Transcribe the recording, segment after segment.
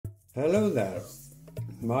Hello there,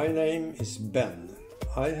 my name is Ben.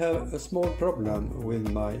 I have a small problem with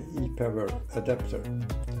my Epever adapter.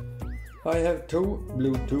 I have two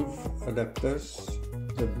Bluetooth adapters.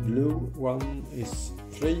 The blue one is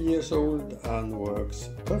 3 years old and works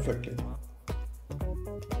perfectly.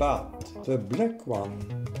 But the black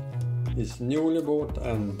one is newly bought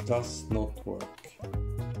and does not work.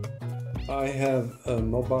 I have a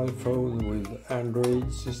mobile phone with Android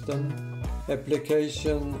system,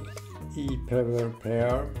 application Epever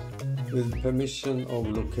Pair with permission of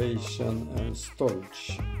location and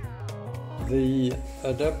storage. The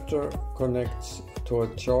adapter connects to a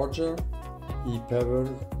charger, Epever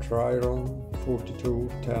Triron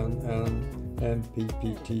 4210 and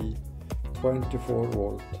MPPT 24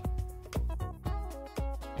 volt.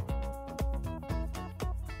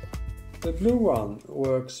 The blue one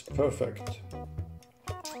works perfect.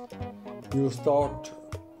 You start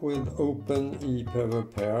with open Epever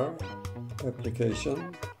Pair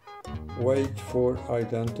application, wait for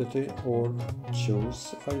identity or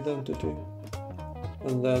choose identity,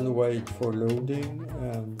 and then wait for loading,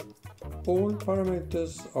 and all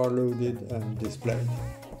parameters are loaded and displayed.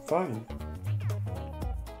 Fine.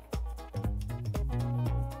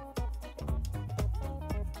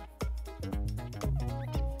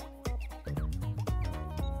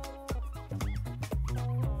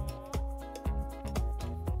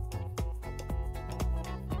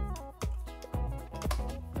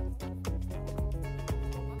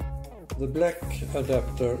 The black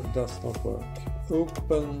adapter does not work.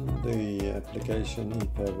 Open the application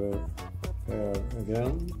Epever Pair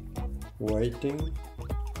again, waiting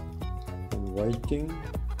and waiting,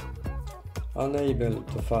 unable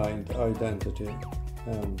to find identity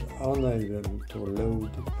and unable to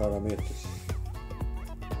load parameters.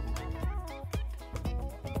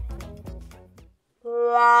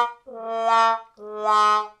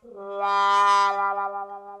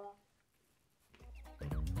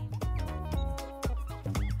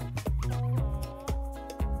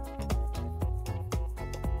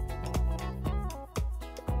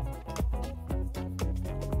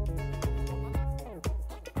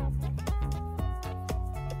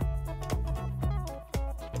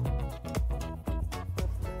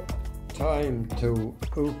 Time to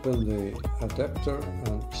open the adapter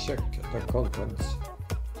and check the contents.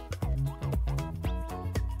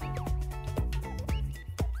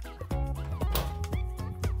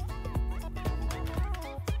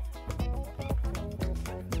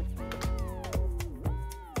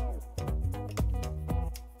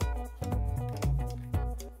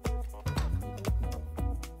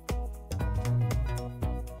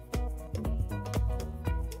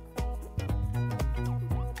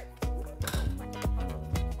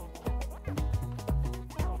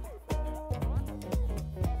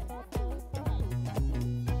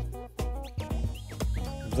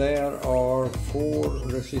 There are 4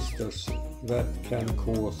 resistors that can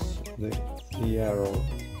cause the error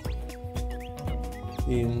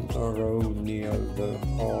in a row near the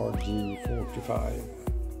RG45.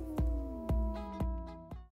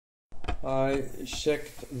 I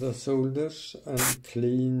checked the solders and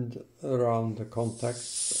cleaned around the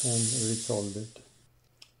contacts and resolved it.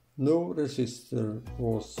 No resistor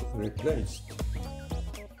was replaced.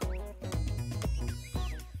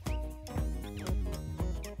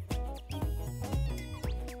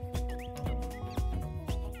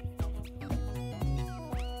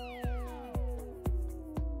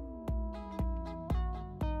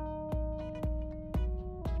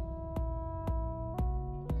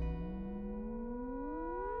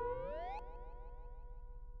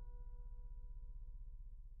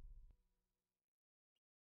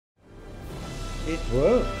 It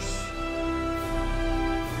works!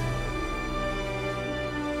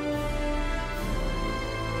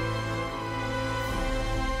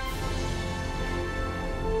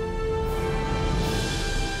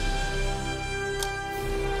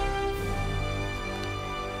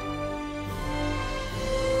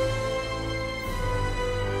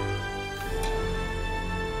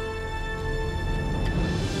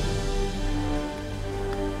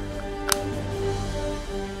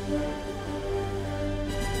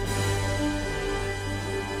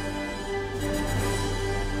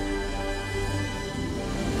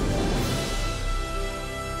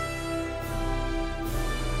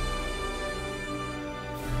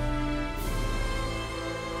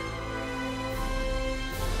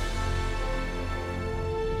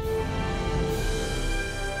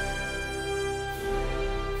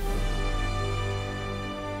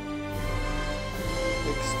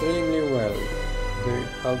 Extremely well. The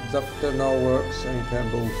adapter now works and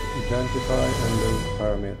can both identify and load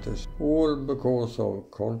parameters, all because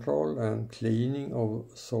of control and cleaning of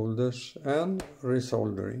solders and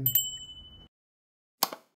resoldering.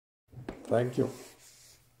 Thank you.